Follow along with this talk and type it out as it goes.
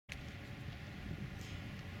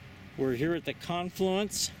We're here at the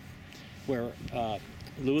confluence where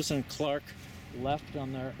Lewis and Clark left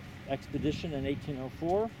on their expedition in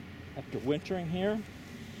 1804 after wintering here.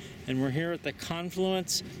 And we're here at the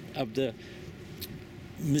confluence of the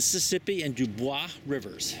Mississippi and Dubois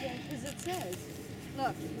rivers. Yeah, because it says,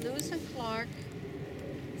 look, Lewis and Clark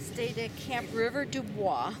stayed at Camp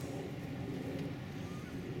Dubois.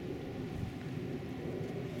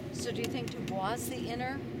 So do you think Dubois is the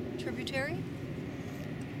inner tributary?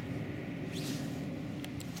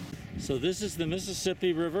 So this is the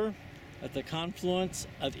Mississippi River at the confluence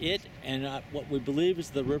of it and what we believe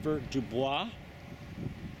is the river Dubois.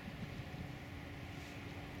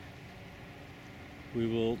 We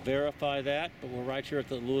will verify that, but we're right here at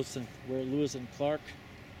the where Lewis and Clark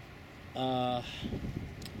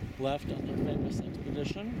left on their famous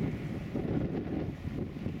expedition.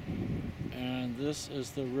 And this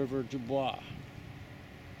is the river Dubois,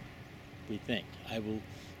 we think. I will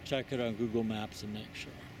check it on Google Maps and make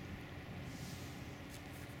sure.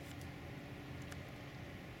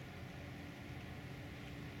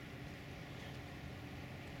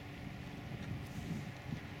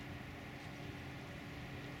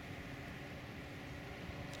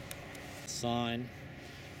 Sign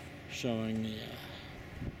showing the